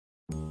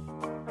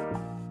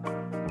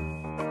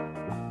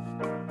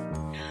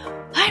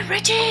Hi,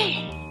 Richie!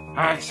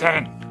 Hi,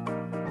 son.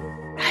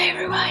 Hi,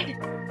 everyone!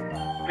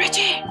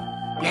 Richie!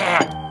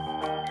 Yeah.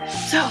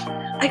 So,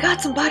 I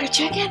got some butter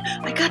chicken,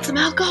 I got some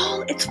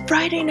alcohol, it's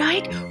Friday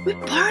night, we're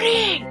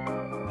partying!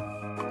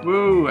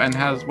 Woo, and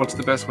what's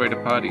the best way to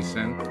party,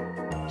 Sin?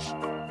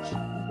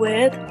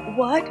 With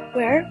what,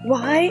 where,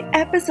 why,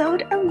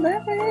 episode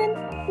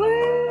 11!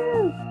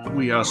 Woo!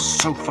 We are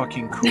so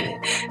fucking cool.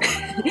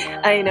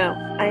 I know,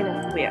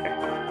 we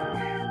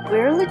are.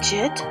 We're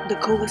legit the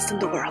coolest in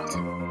the world.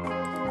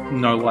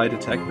 No lie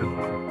detected.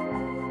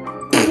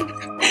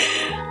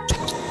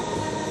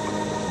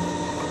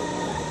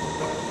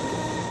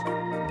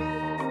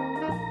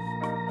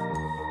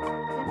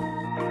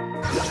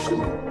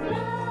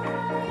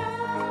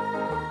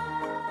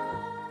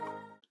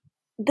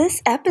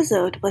 This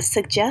episode was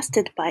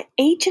suggested by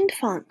Agent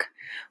Funk,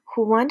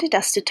 who wanted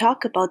us to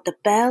talk about the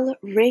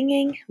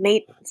bell-ringing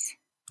maidens.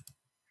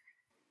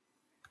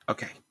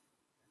 Okay.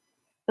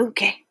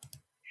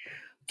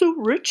 So,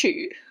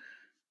 Richie,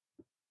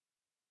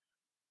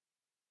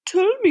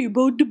 tell me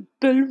about the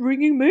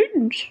bell-ringing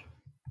maidens.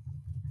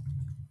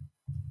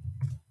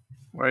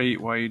 Why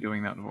are you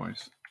doing that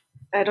voice?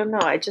 I don't know,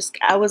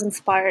 I was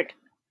inspired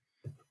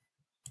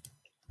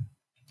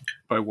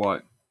By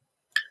what?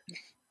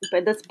 by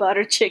this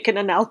butter chicken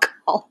and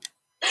alcohol.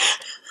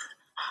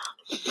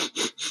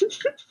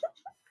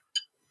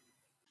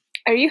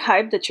 Are you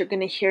hyped that you're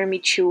gonna hear me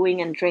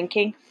chewing and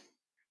drinking?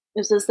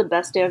 Is this the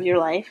best day of your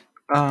life?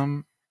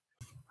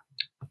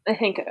 I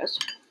think it is.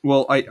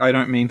 Well, I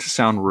don't mean to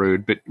sound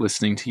rude, but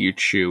listening to you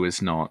chew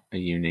is not a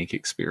unique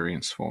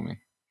experience for me.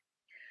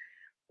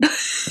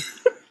 It's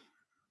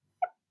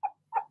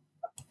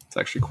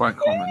actually quite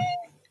common.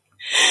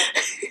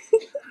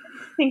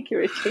 Thank you,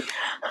 Richie.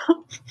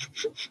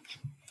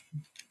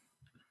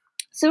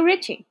 So,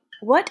 Richie,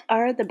 what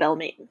are the bell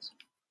maidens?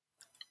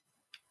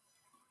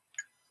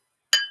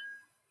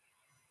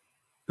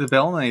 The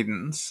Bell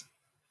Maidens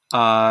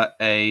are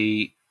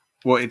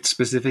it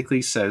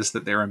specifically says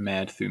that they're a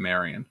mad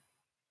Thumerian.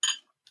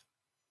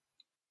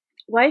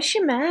 Why is she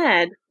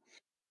mad?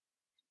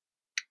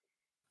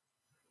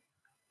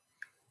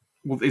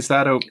 Well,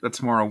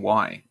 that's more a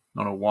why,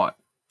 not a what.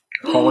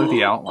 Follow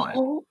the outline.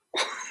 Oh.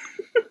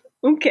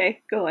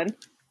 Okay, go on.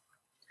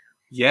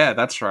 Yeah,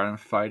 that's right. I'm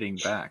fighting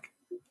back.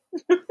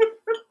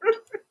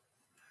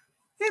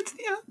 It's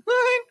the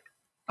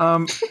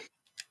outline.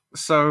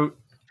 So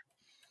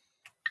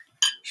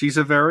she's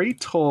a very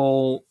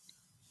tall,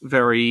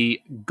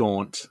 very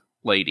gaunt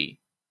lady,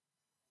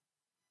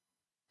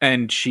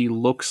 and she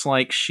looks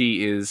like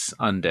she is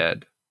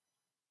undead.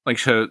 Like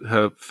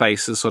her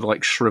face is sort of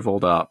like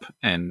shriveled up,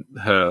 and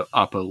her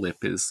upper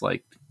lip is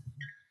like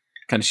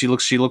kind of. She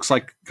looks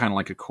like kind of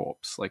like a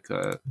corpse, like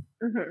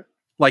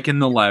like in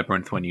the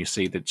labyrinth when you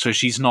see that. So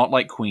she's not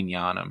like Queen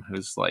Yarnum,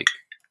 who's like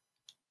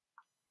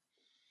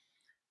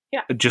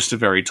just a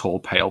very tall,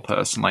 pale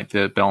person. Like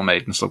the Bell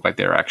Maidens look like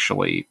they're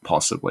actually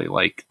possibly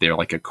like they're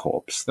like a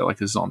corpse. They're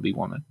like a zombie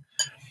woman.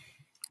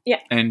 Yeah,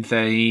 and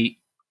they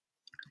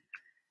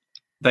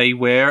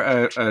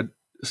wear a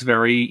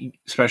very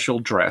special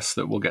dress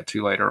that we'll get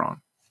to later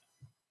on,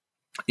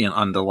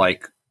 under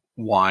like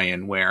why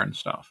and where and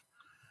stuff.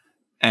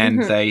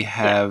 And they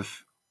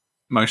have,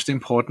 most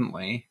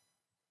importantly,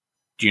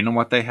 do you know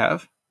what they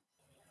have?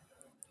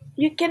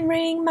 You can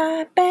ring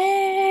my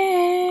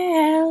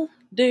bell.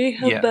 They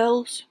have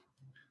bells.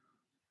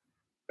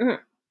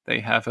 They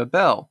have a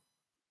bell.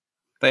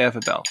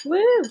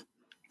 Woo!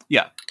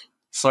 Yeah.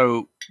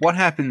 So what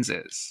happens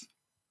is,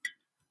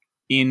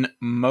 in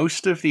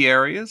most of the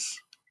areas,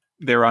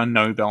 there are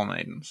no Bell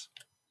Maidens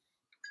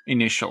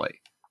initially.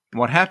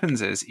 What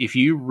happens is, if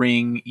you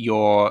ring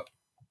your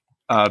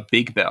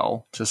big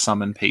bell to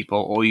summon people,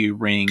 or you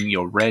ring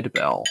your red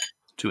bell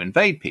to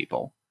invade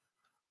people,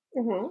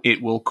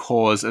 it will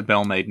cause a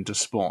Bell Maiden to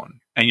spawn.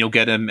 And you'll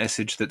get a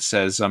message that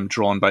says,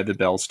 drawn by the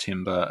bell's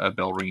timbre, a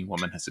bell-ringing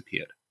woman has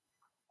appeared.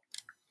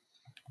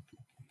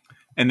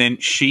 And then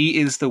she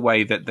is the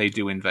way that they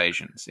do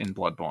invasions in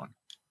Bloodborne.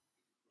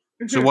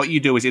 So what you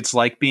do is, it's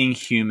like being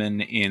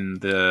human in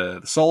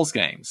the Souls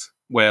games,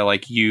 where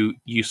like you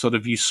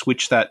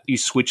switch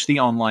the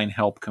online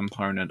help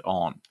component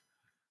on.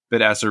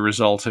 But as a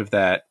result of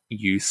that,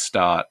 you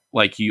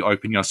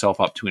open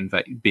yourself up to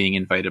being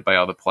invaded by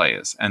other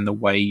players. And the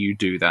way you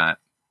do that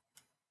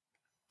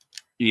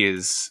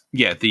is,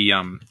 you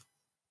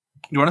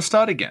want to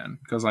start again?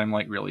 Because I'm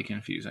like really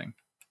confusing.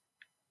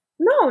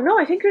 No,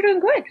 I think you're doing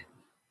good.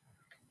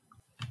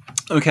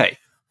 Okay.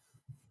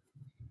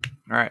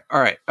 All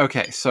right.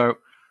 Okay, so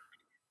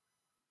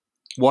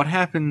what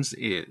happens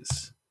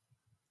is,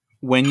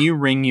 when you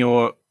ring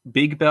your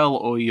big bell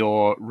or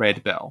your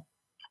red bell,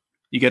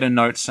 you get a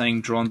note saying,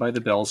 drawn by the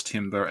bell's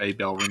timbre, a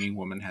bell-ringing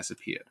woman has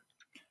appeared.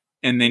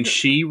 And then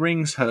she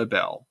rings her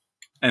bell,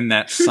 and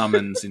that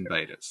summons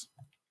invaders.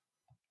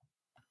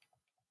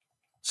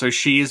 So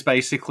she is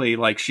basically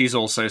like, she's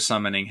also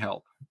summoning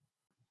help.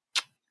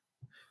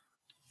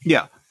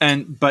 Yeah,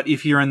 but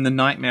if you're in the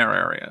Nightmare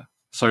area,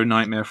 so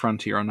Nightmare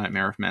Frontier or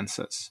Nightmare of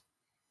Mansus,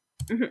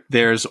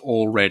 there's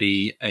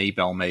already a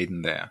Bell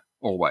Maiden there.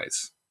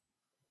 always,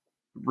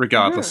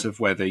 regardless of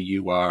whether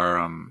you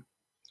are,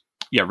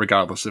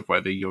 regardless of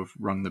whether you've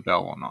rung the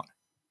bell or not.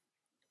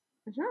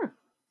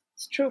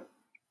 It's true.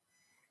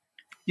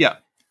 Yeah.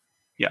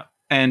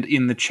 And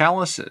in the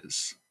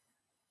chalices,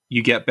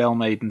 you get Bell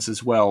Maidens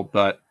as well,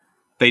 but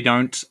they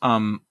don't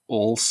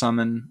all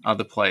summon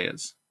other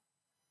players.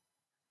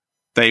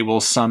 They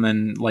will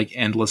summon like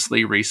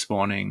endlessly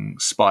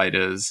respawning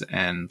spiders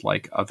and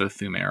like other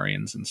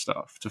Thumerians and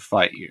stuff to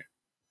fight you.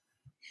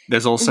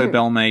 There's also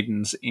Bell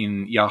Maidens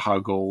in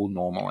Yahar'gul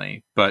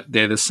normally, but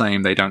they're the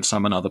same. They don't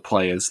summon other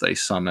players. They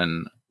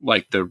summon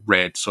like the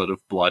red sort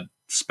of blood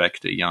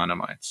spectre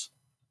Yharnamites.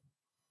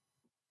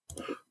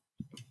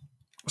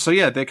 So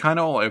yeah, they're kind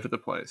of all over the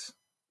place.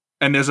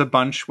 And there's a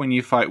bunch when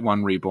you fight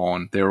one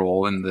reborn. They're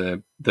all in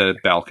the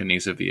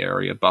balconies of the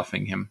area,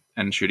 buffing him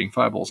and shooting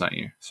fireballs at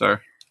you. So,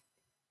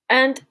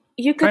 and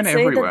you could say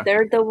everywhere. That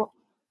they're the,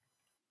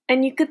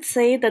 and you could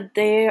say that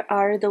they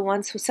are the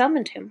ones who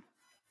summoned him.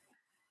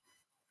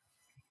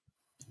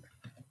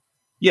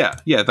 Yeah,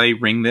 they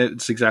ring their.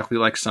 It's exactly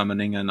like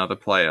summoning another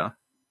player.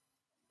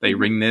 They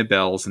ring their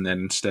bells, and then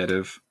instead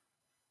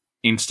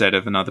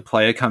of another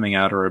player coming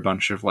out or a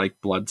bunch of like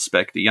blood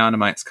spectre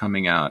Yharnamites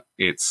coming out,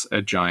 it's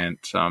a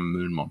giant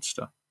moon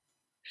monster.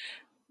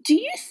 Do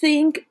you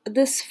think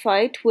this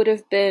fight would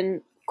have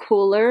been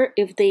cooler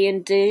if they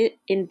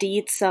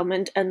indeed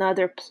summoned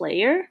another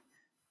player?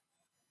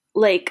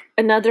 Like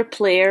another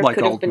player like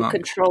could have been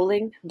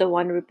controlling the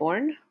One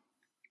Reborn?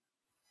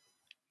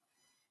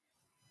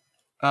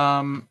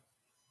 How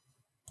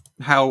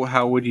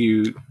would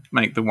you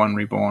make the One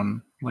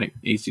Reborn like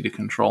easy to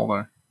control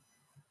though?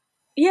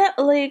 Yeah,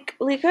 like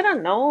I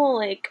don't know,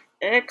 like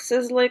X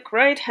is like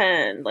right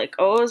hand, like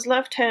O is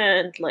left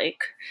hand,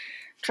 like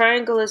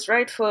triangle is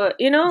right foot.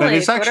 You know, but like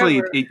it's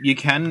actually you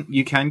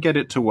can get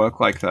it to work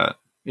like that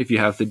if you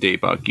have the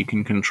debug. You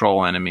can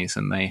control enemies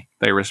and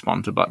they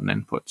respond to button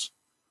inputs.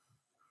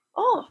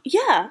 Oh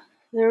yeah,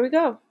 there we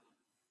go.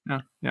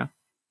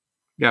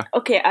 Yeah.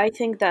 Okay, I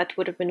think that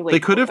would have been way. They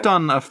could have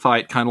done a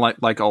fight kind of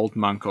like Old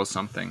Monk or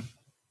something.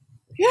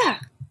 Yeah.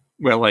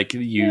 Where like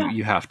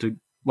you have to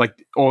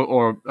like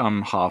or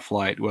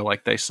Half-Light where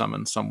like they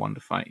summon someone to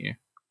fight you.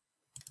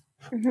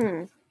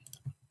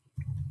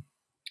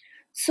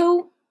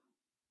 So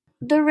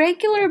the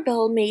regular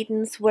Bell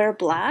Maidens were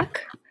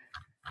black,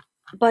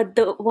 but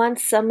the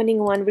ones summoning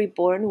One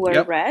Reborn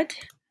were red.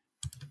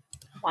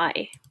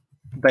 Why?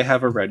 They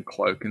have a red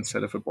cloak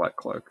instead of a black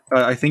cloak.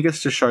 I think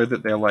it's to show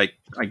that they're like,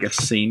 I guess,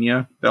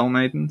 senior Bell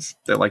Maidens.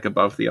 They're like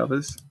above the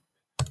others.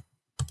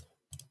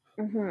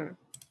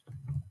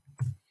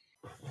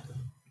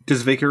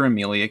 Does Vicar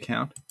Amelia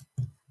count?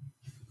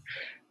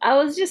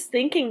 I was just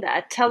thinking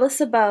that. Tell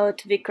us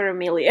about Vicar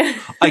Amelia.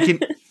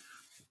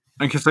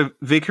 Okay, so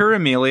Vicar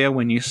Amelia,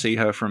 when you see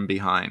her from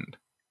behind,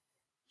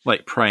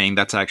 like praying,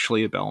 that's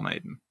actually a Bell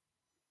Maiden.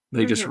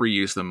 They just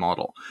reuse the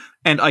model.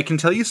 And I can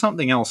tell you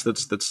something else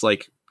that's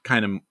like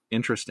kind of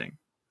interesting.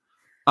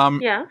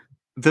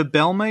 The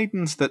Bell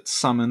Maidens that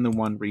summon the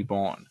One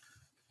Reborn,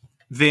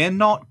 they're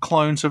not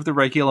clones of the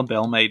regular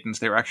Bell Maidens.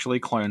 They're actually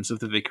clones of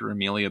the Vicar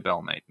Amelia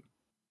Bell Maiden.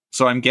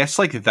 So I guess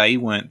like they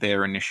weren't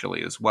there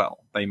initially as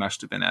well. They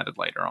must have been added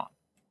later on.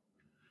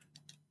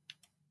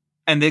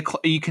 And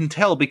you can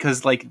tell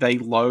because like they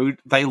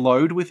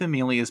load with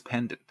Amelia's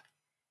pendant.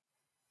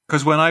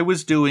 Because when I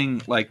was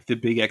doing like the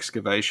big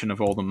excavation of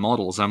all the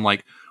models, I'm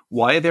like,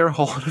 why are there a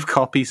whole lot of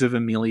copies of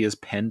Amelia's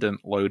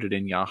pendant loaded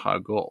in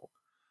Yahar'gul?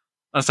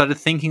 I started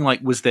thinking,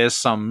 like, was there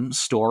some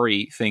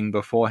story thing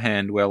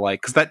beforehand where,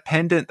 like, because that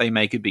pendant, they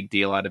make a big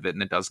deal out of it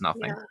and it does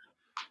nothing.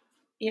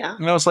 Yeah.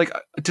 And I was like,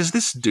 does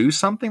this do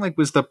something? Like,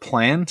 was the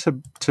plan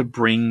to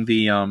bring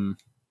the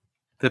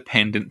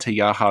pendant to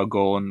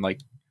Yahar'gul and, like,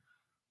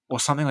 or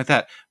something like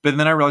that? But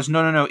then I realized,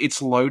 no,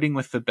 it's loading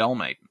with the Bell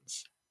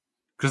Maidens.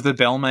 Because the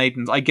Bell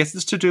Maidens, I guess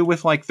it's to do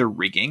with, like, the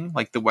rigging,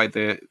 like, the way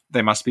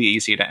they must be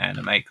easier to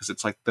animate, because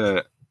it's, like,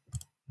 the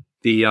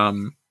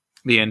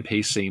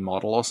NPC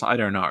model, or I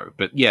don't know.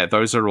 But, yeah,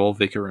 those are all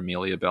Vicar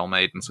Amelia Bell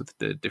Maidens with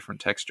the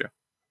different texture.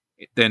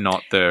 They're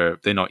not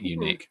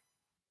unique.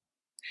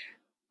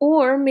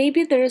 Or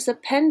maybe there's a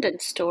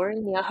pendant store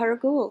in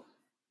Yahar'gul.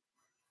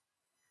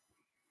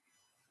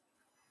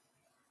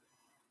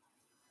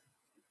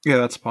 Yeah,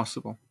 that's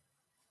possible.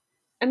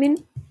 I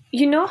mean,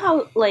 you know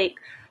how, like,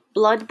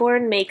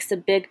 Bloodborne makes a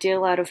big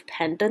deal out of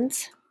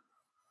pendants?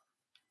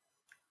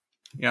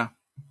 Yeah.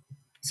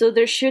 So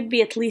there should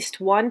be at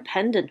least one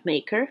pendant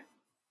maker.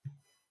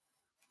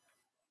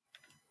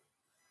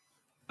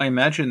 I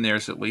imagine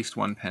there's at least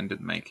one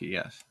pendant maker,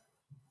 yes.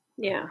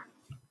 Yeah.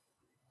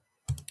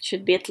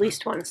 Should be at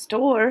least one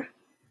store.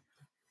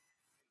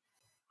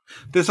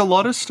 There's a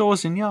lot of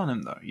stores in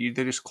Yharnam, though.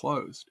 They're just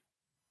closed.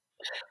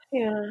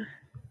 Yeah.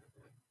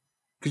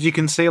 Because you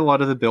can see a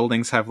lot of the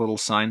buildings have little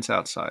signs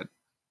outside.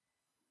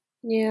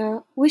 Yeah.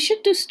 We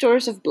should do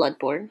stores of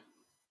Bloodborne.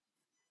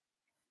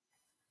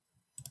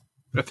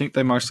 I think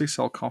they mostly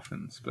sell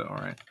coffins, but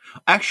alright.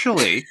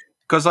 Actually,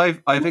 because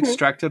I've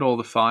extracted all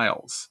the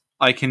files,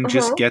 I can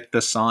just get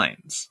the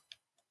signs.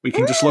 We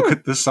can just look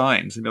at the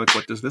signs and be like,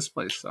 what does this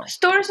place sell?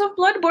 Stores of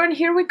Bloodborne,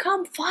 here we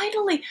come,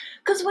 finally!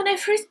 Because when I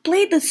first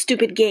played this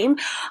stupid game,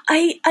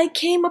 I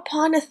came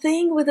upon a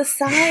thing with a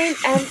sign,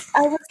 and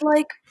I was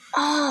like,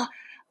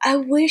 I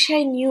wish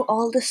I knew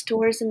all the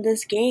stores in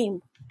this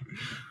game.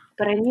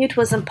 But I knew it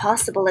was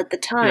impossible at the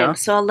time,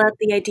 so I let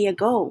the idea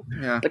go.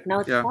 Yeah. But now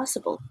it's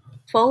possible.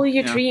 Follow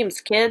your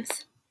dreams,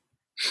 kids.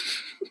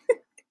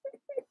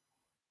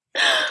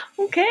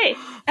 Okay.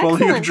 Follow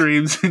Excellent. your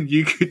dreams, and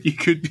you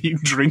could be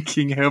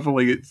drinking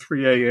heavily at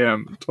 3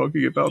 a.m.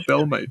 talking about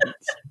bell maidens.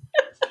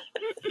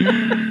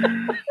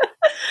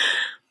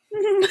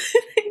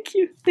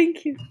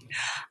 Thank you.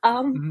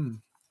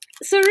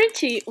 So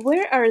Richie,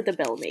 where are the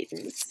bell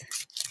maidens?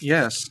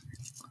 Yes.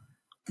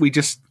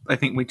 I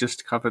think we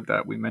just covered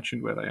that. We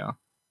mentioned where they are.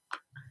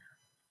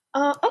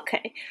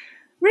 Okay.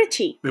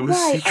 Richie, it was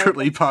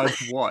secretly part of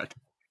what?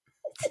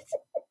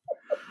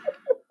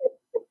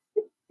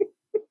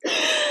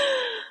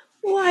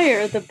 Why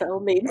are the bell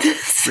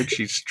maidens?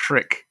 Richie's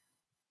trick.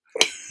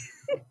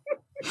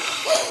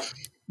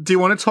 Do you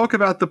want to talk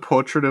about the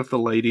portrait of the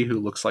lady who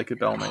looks like a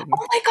bell maiden?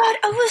 Oh my god,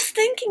 I was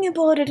thinking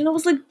about it, and I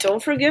was like,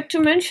 don't forget to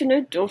mention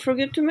it,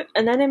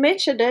 and then I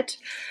mentioned it.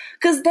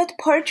 Because that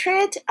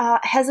portrait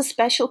has a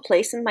special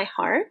place in my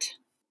heart.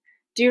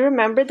 Do you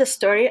remember the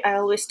story I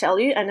always tell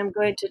you, and I'm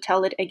going to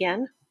tell it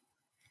again?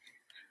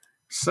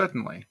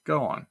 Certainly.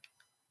 Go on.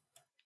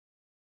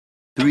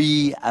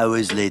 3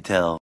 hours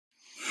later.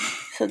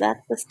 So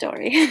that's the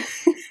story.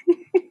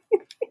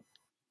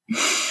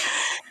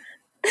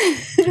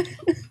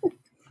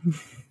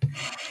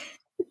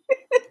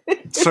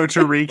 So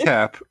to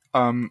recap,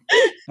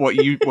 what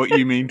you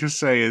mean to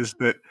say is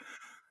that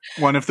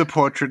one of the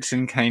portraits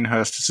in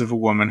Canehurst is of a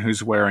woman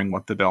who's wearing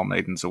what the bell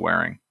maidens are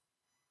wearing.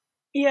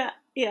 Yeah.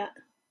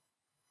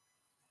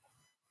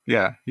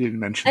 Yeah, you didn't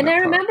mention and that I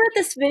part. remember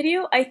this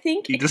video, I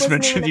think you just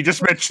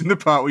mentioned the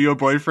part where your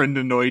boyfriend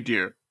annoyed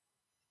you.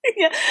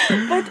 Yeah,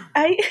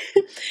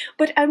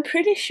 but I'm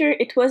pretty sure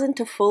it wasn't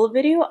a full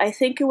video. I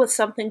think it was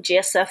something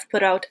GSF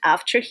put out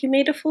after he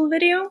made a full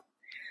video.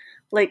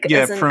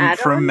 As an add-on.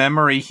 From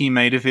memory, he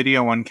made a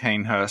video on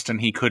Canehurst, and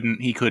he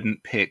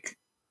couldn't pick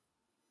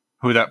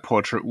who that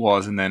portrait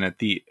was, and then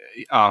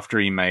after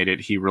he made it,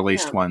 he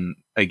released one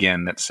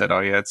again that said, "Oh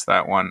yeah, it's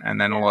that one."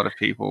 And then a lot of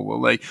people were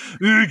like,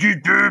 and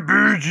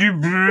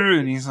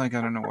he's like,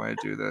 "I don't know why I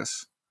do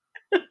this."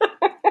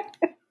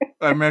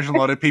 I imagine a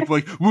lot of people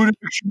like,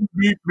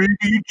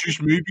 maybe it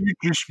just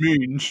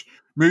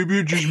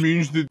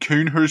means that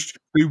Canehurst,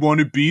 they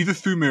want to be the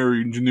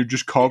Thumerians and they're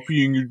just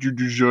copying your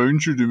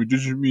designs of them. It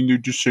doesn't mean they're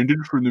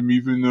descended from them,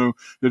 even though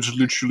that's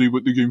literally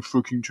what the game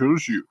fucking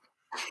tells you.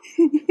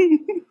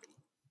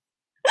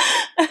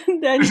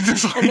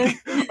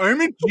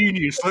 I'm a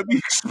genius. Let me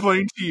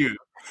explain to you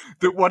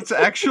that what's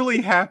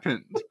actually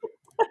happened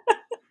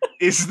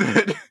is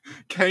that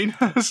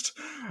Canehurst,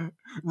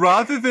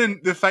 rather than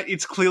the fact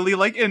it's clearly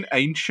like an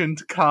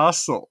ancient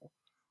castle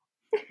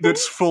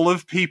that's full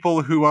of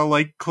people who are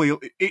like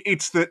clearly,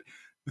 it's that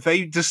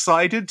they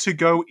decided to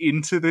go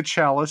into the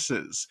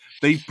chalices.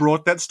 They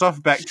brought that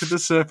stuff back to the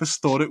surface,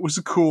 thought it was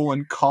cool,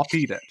 and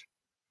copied it.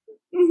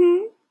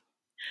 Mm-hmm.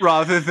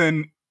 Rather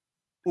than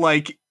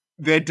like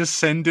they're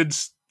descended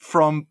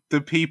from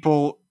the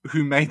people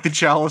who made the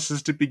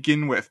chalices to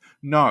begin with.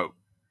 No,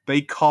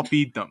 they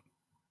copied them.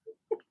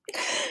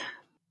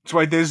 That's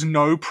why there's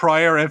no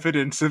prior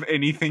evidence of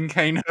anything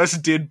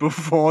Canehurst did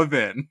before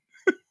then.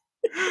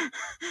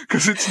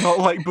 Because it's not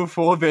like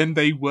before then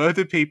they were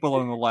the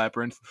people in the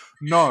labyrinth.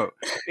 No,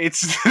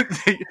 it's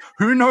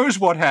who knows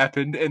what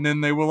happened, and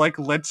then they were like,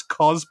 let's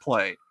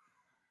cosplay.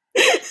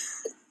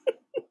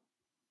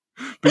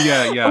 But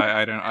yeah,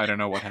 I don't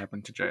know what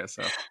happened to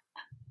JSF.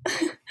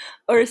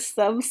 Or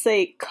some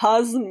say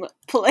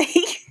cosplay.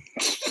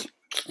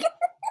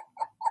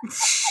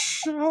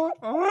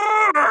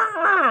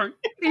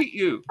 Hate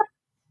you.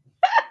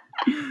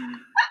 you.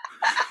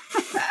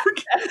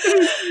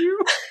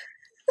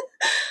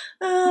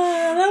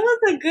 That was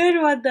a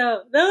good one,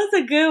 though. That was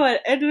a good one.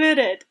 Admit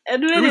it.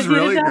 It was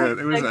really good.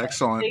 It was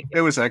excellent.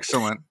 It was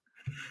excellent.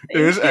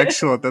 It was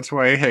excellent. That's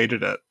why I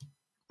hated it.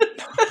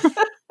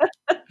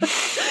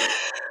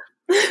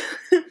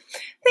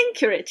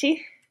 Thank you,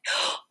 Richie.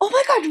 Oh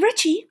my god,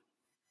 Richie!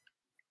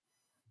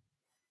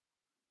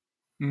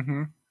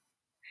 Mm-hmm.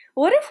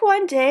 What if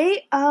one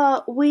day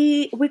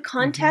we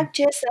contact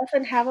JSF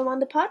and have him on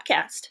the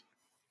podcast?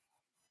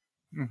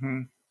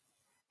 Mm-hmm.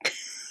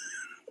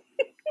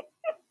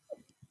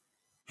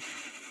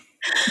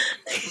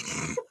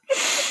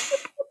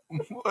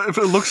 If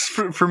it looks,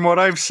 from what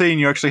I've seen,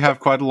 you actually have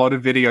quite a lot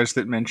of videos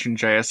that mention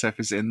JSF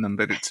is in them,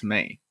 but it's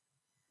me.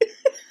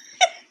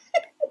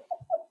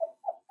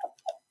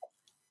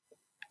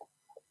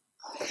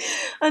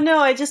 Oh no,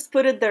 I just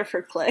put it there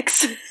for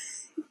clicks.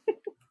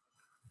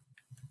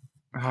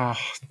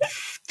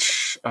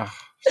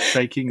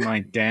 Shaking my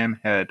damn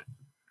head.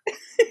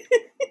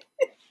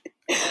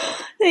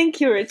 Thank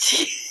you,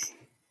 Richie.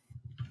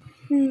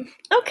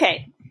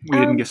 Okay. We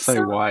didn't get to say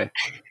why.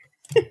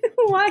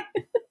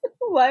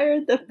 Why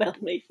are the bell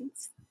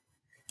maidens?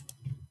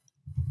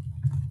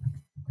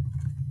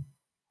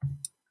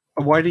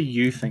 Why do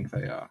you think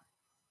they are?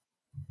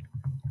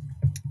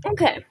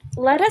 Okay,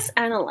 let us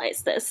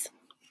analyze this.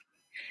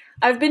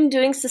 I've been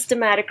doing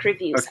systematic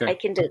reviews. Okay. I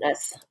can do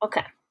this.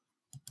 Okay.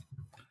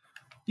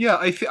 Yeah,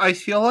 I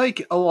feel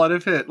like a lot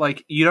of it,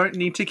 like, you don't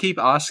need to keep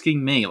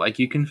asking me. Like,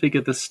 you can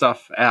figure this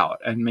stuff out,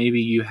 and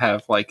maybe you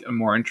have, like, a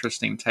more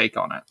interesting take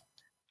on it.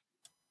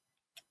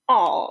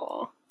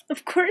 Aw,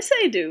 of course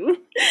I do.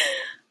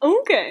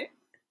 Okay.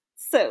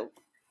 So,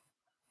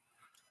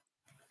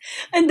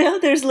 and now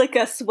there's like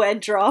a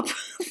sweat drop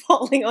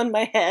falling on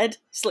my head.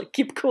 It's like,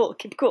 keep cool,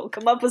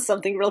 come up with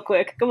something real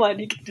quick. Come on,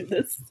 you can do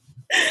this.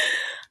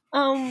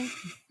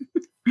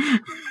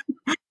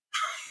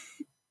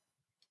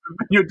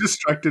 You're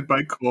distracted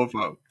by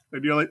Corvo,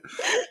 and you're like,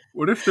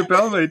 what if the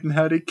Bell Maiden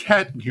had a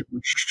cat and it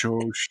was so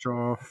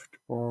soft?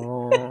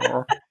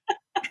 Oh.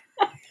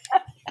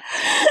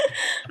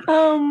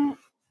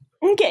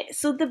 Okay,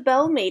 so the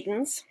Bell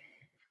Maidens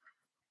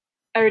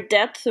are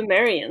dead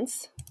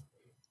Thumerians,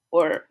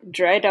 or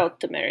dried out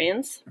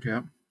Thumerians,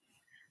 Yeah.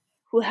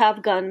 who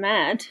have gone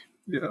mad.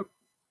 Yeah.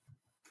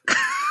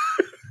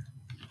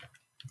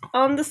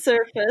 On the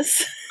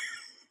surface.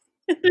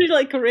 They're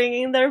like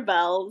ringing their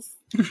bells.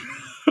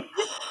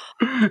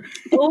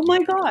 Oh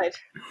my god.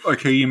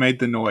 Okay, you made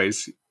the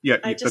noise. Yeah,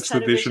 that's the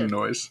had a vision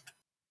noise.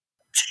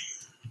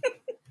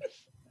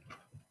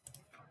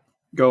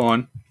 Go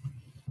on.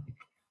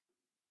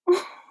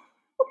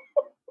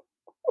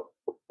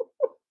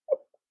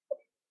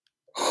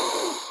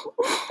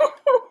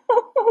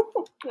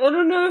 I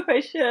don't know if I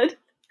should.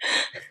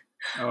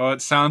 Oh,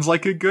 it sounds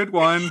like a good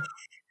one.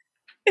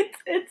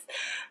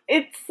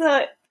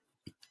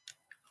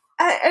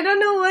 I don't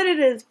know what it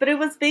is, but it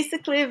was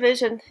basically a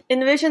vision.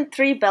 Envision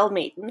 3 Bell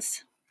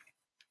Maidens.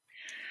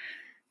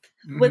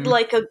 With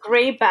like a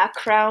gray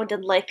background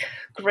and like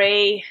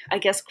gray, I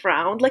guess,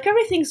 ground. Like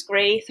everything's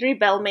gray. 3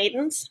 Bell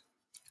Maidens.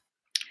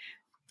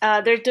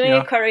 They're doing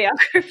a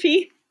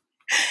choreography.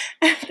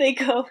 And they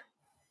go,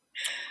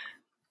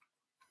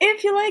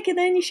 if you like it,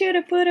 then you should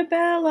have put a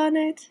bell on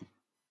it.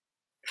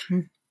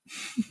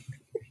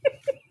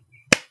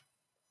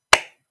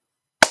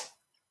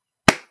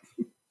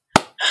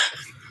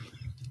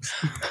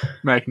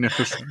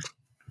 Magnificent.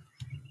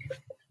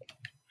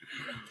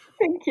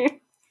 Thank you.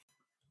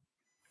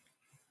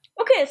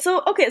 Okay,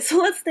 so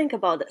let's think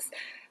about this.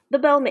 The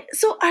Bell Maidens.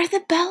 So are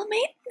the Bell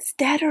Maidens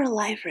dead or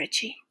alive,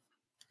 Richie?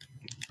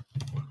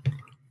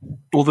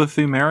 Well, the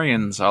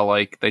Thumerians are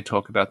like, they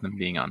talk about them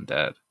being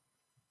undead.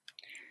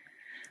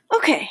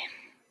 Okay,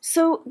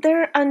 so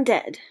they're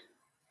undead.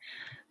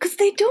 Because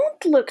they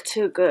don't look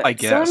too good. I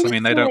guess. So I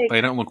mean, they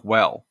don't look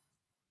well.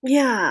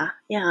 Yeah.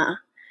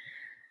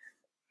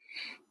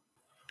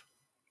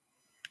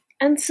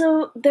 And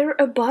so they're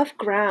above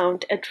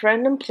ground at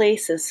random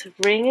places,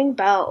 ringing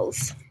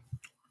bells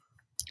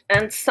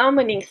and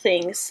summoning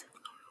things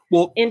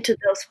into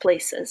those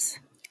places.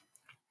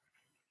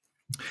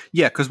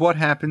 Yeah, because what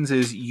happens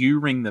is you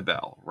ring the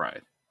bell,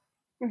 right?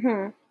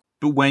 Mm-hmm.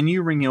 But when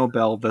you ring your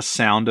bell, the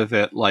sound of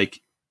it,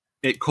 like,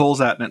 it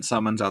calls out and it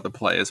summons other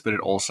players, but it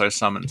also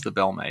summons the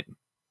Bell Maiden.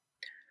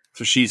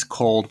 So she's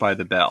called by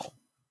the bell.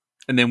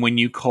 And then when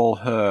you call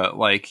her,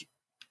 like,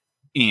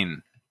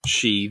 in,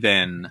 she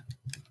then...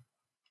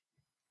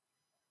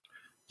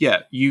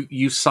 Yeah,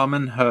 you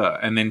summon her,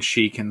 and then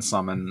she can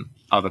summon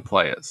other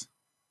players.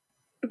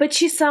 But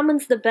she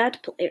summons the bad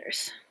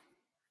players.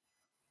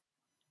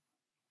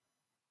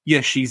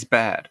 Yeah, she's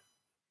bad.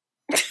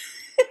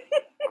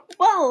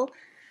 Well...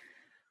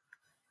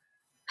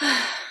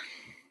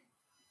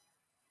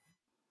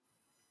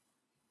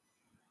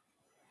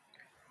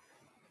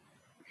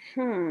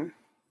 You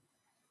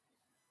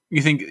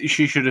think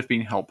she should have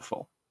been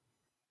helpful?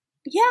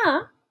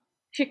 Yeah,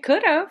 she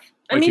could have.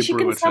 I mean, she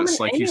can summon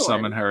anyone. You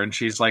summon her, and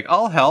she's like,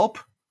 "I'll help."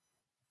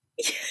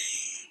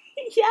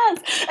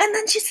 Yes, and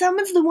then she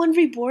summons the one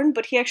reborn,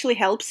 but he actually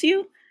helps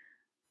you.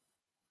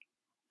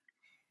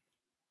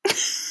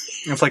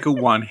 It's like a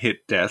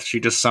one-hit death. She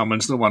just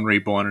summons the one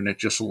reborn, and it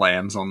just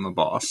lands on the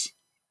boss.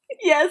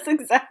 Yes,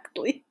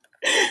 exactly.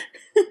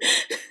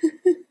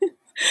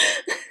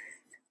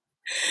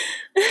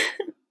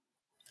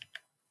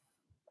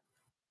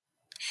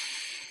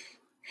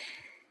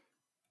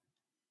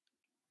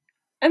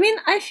 I mean,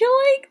 I feel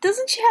like,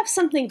 doesn't she have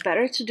something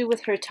better to do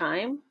with her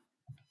time?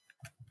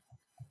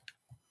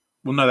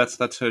 Well, no,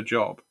 that's her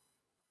job.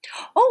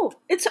 Oh,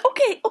 it's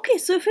okay. Okay,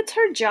 so if it's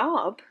her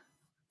job...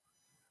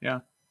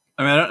 Yeah.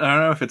 I mean, I don't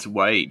know if it's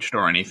waged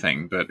or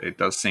anything, but it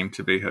does seem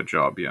to be her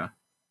job, yeah.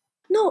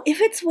 No, if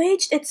it's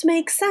waged, it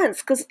makes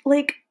sense, because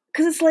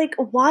it's like,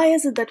 why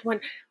is it that when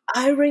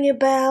I ring a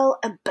Bell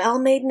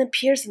Maiden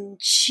appears and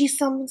she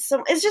summons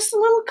some... It's just a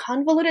little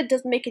convoluted,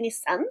 doesn't make any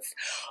sense,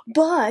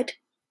 but...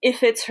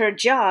 If it's her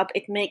job,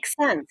 it makes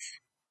sense.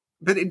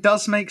 But it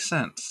does make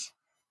sense.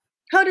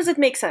 How does it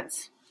make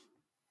sense?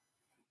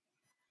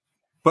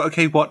 But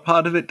okay, what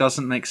part of it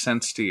doesn't make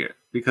sense to you?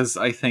 Because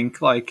I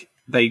think, like,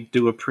 they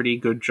do a pretty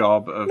good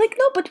job of... Like,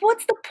 no, but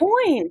what's the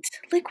point?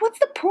 Like, what's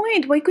the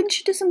point? Why couldn't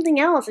you do something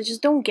else? I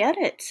just don't get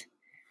it.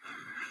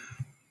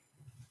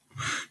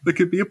 That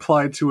could be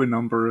applied to a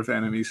number of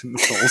enemies in the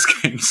Souls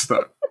games,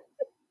 though.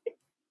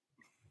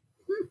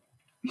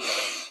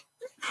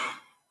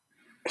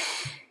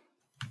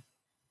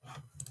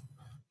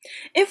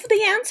 If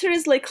the answer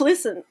is like,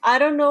 listen, I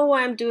don't know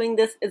why I'm doing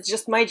this, it's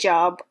just my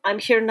job, I'm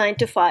here 9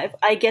 to 5,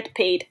 I get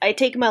paid, I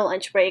take my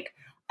lunch break,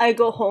 I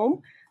go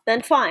home,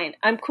 then fine,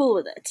 I'm cool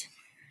with it.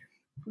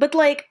 But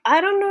like,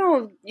 I don't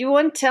know, you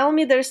want to tell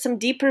me there's some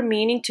deeper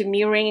meaning to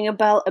me ringing a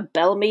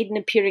bell maiden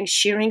appearing,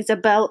 she rings a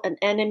bell, an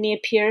enemy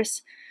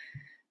appears?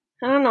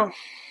 I don't know.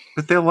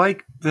 But they're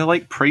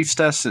like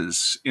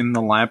priestesses in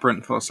the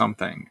labyrinth or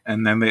something,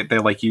 and then they're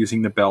like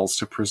using the bells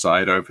to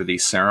preside over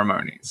these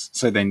ceremonies.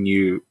 So then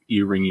you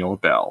ring your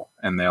bell,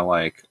 and they're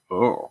like,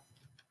 oh,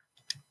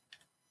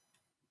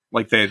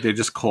 like they're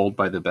just called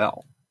by the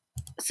bell.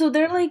 So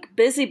they're like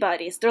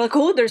busybodies. They're like,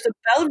 oh, there's a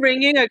bell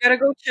ringing, I gotta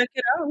go check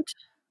it out.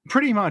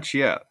 Pretty much,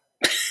 yeah.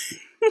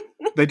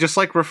 They're just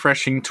like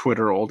refreshing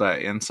Twitter all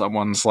day, and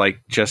someone's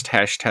like just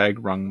hashtag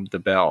rung the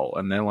bell,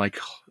 and they're like,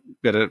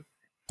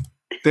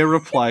 they're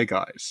reply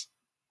guys.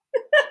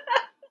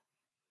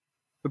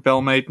 The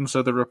Bell Maidens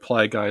are the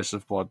reply guys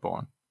of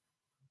Bloodborne.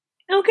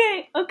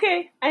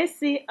 Okay, I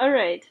see. All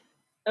right.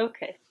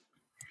 Okay.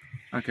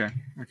 Okay,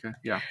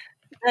 yeah.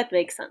 That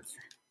makes sense.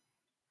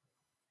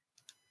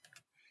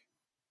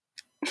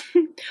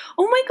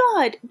 Oh my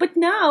god, but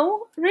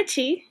now,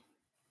 Richie.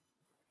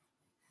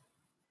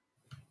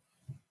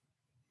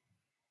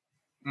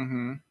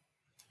 Mm-hmm.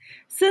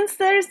 Since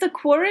there's the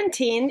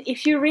quarantine,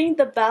 if you ring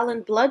the bell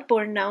in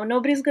Bloodborne now,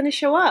 nobody's gonna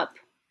show up.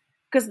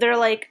 Because they're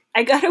like,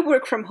 I gotta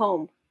work from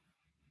home.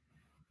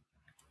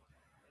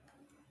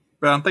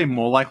 But aren't they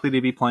more likely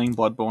to be playing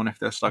Bloodborne if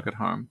they're stuck at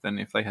home than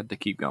if they had to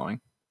keep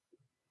going?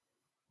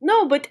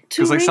 No, but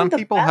to ring some the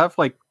people bell... have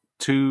like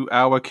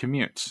 2-hour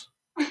commutes.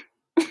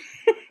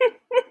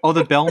 Oh,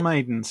 the Bell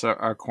Maidens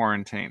are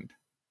quarantined.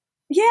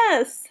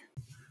 Yes.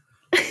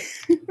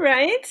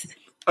 Right?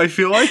 I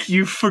feel like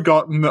you've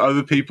forgotten that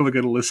other people are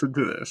going to listen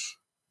to this.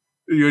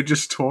 You're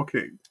just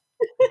talking.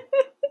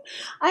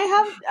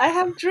 I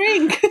have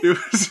drink. It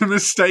was a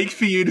mistake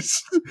for you to...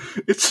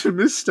 It's a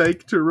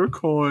mistake to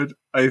record,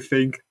 I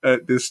think,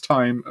 at this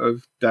time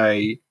of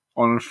day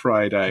on a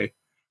Friday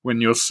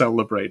when you're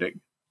celebrating.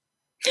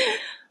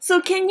 So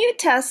can you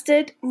test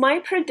it? My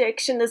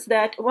prediction is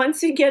that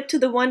once you get to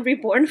the One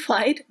Reborn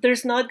fight,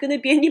 there's not going to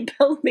be any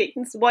Bell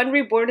Maidens. One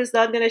Reborn is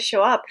not going to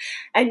show up,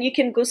 and you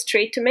can go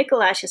straight to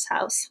Mikolash's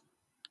house.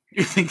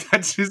 You think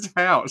that's his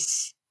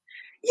house?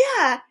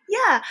 Yeah.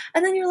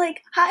 And then you're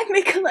like, hi,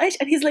 Mikolash.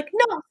 And he's like,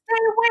 no,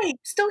 stay away.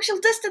 Social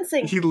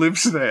distancing. He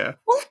lives there.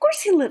 Well, of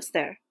course he lives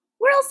there.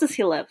 Where else does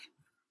he live?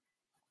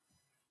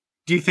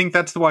 Do you think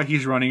that's why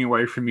he's running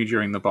away from you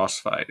during the boss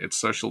fight? It's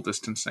social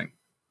distancing.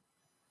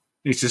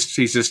 He's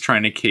just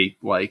trying to keep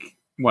like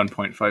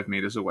 1.5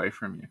 meters away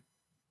from you.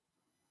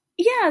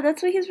 Yeah,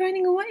 that's why he's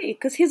running away,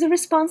 because he's a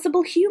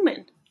responsible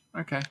human.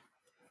 Okay.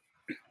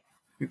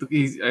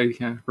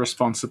 Yeah,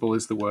 responsible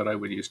is the word I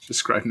would use to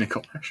describe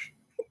Mikolash.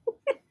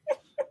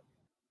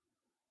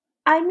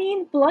 I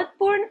mean,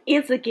 Bloodborne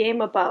is a game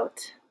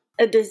about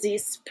a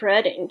disease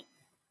spreading.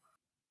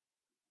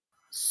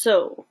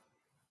 So.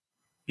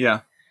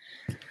 Yeah.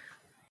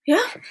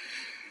 Yeah.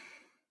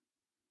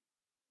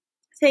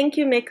 Thank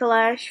you,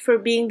 Mikolash, for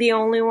being the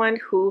only one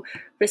who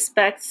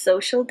respects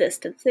social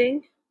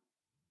distancing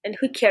and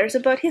who cares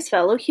about his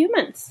fellow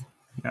humans.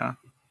 Yeah.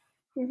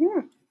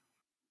 Mm-hmm.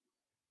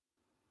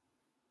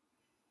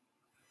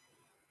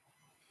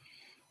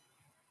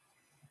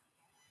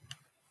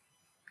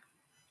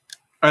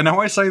 I know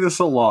I say this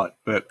a lot,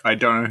 but I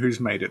don't know who's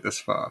made it this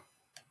far.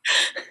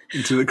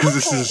 Because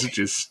this is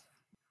just...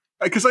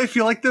 Because I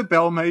feel like the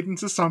Bell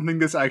Maidens are something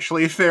that's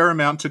actually a fair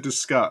amount to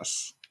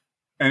discuss.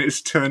 And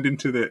it's turned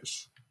into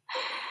this.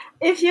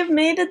 If you've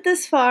made it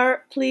this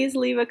far, please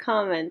leave a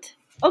comment.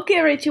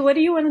 Okay, Richie, what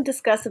do you want to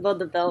discuss about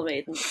the Bell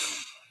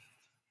Maidens?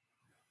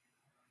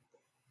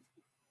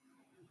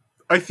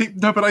 I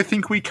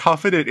think we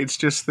covered it. It's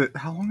just that...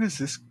 How long has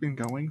this been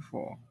going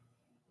for?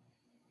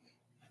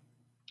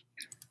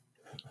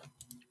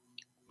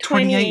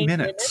 28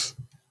 minutes.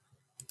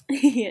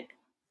 Yeah.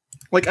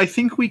 Like, I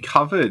think we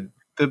covered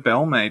the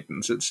Bell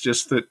Maidens. It's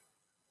just that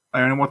I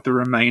don't know what the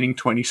remaining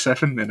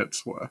 27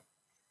 minutes were.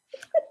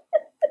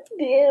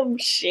 Damn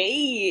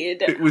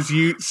shade. It was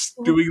you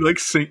doing, like,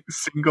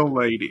 single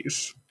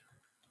ladies.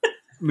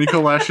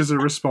 Mikolash is a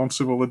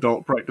responsible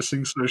adult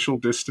practicing social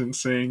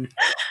distancing.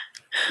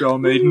 Bell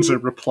Maidens are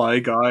reply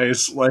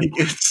guys. Like,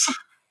 it's...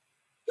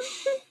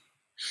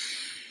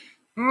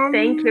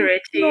 Thank you,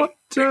 Richie. Not,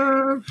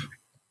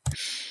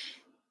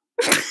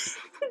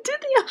 Do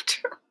the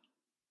outro.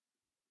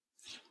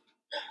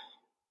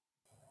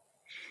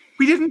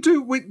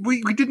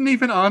 We didn't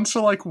even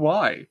answer, like,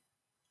 why.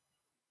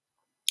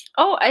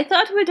 Oh, I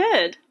thought we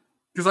did.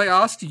 Because I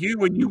asked you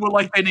when you were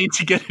like, I need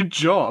to get a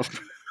job.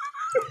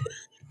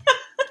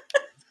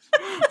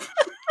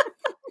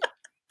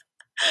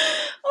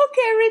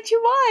 Okay, Richie,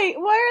 why?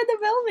 Why are the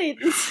Bell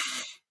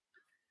Maidens?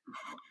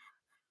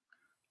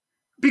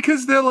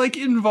 Because they're, like,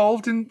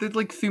 involved in,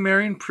 like,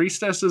 Thumerian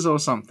priestesses or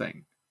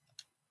something.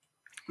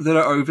 that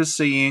are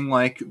overseeing,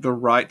 like, the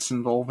rites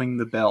involving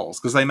the bells.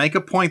 Because they make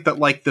a point that,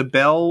 like, the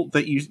bell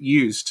that you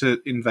use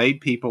to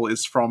invade people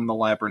is from the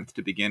labyrinth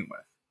to begin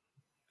with.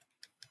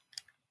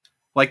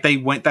 Like,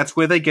 that's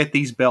where they get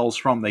these bells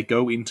from. They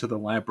go into the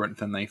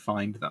labyrinth and they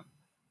find them.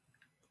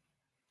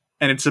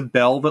 And it's a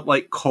bell that,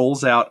 like,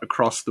 calls out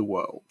across the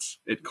worlds.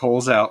 It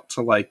calls out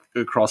to, like,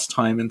 across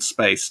time and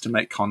space to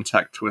make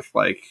contact with,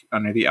 like, I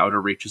don't know, the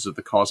outer reaches of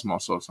the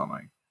cosmos or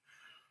something.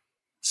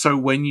 So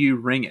when you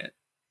ring it,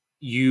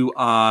 you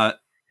are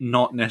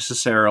not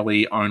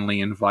necessarily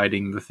only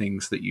inviting the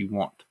things that you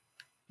want.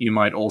 You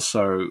might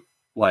also,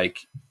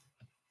 like,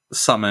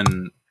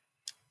 summon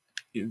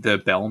the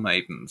Bell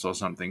Maidens or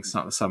something,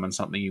 summon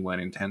something you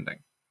weren't intending.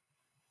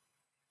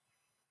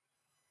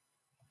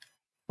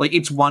 Like,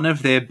 it's one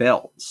of their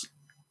bells.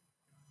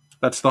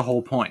 That's the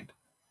whole point.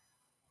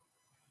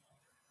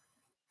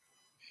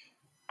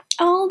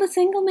 All the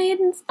single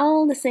maidens,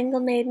 all the single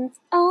maidens,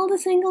 all the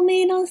single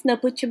maidens, now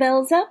put your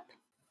bells up.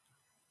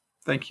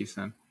 Thank you,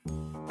 Sin.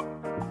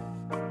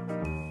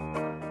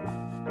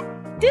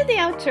 Do the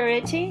outro,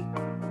 Richie.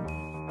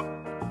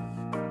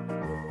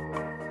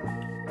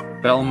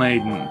 Bell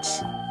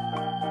Maidens.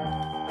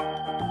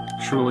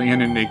 Truly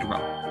an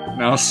enigma.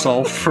 Now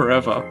solved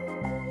forever.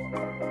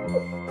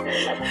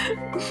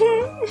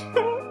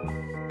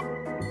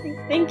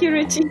 Thank you,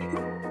 Richie.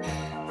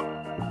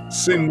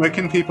 Sin, where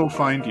can people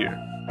find you?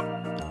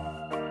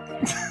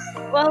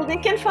 Well, they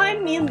can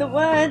find me in the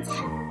woods,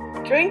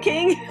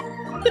 drinking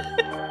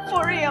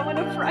 4 a.m. on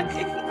a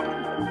Friday.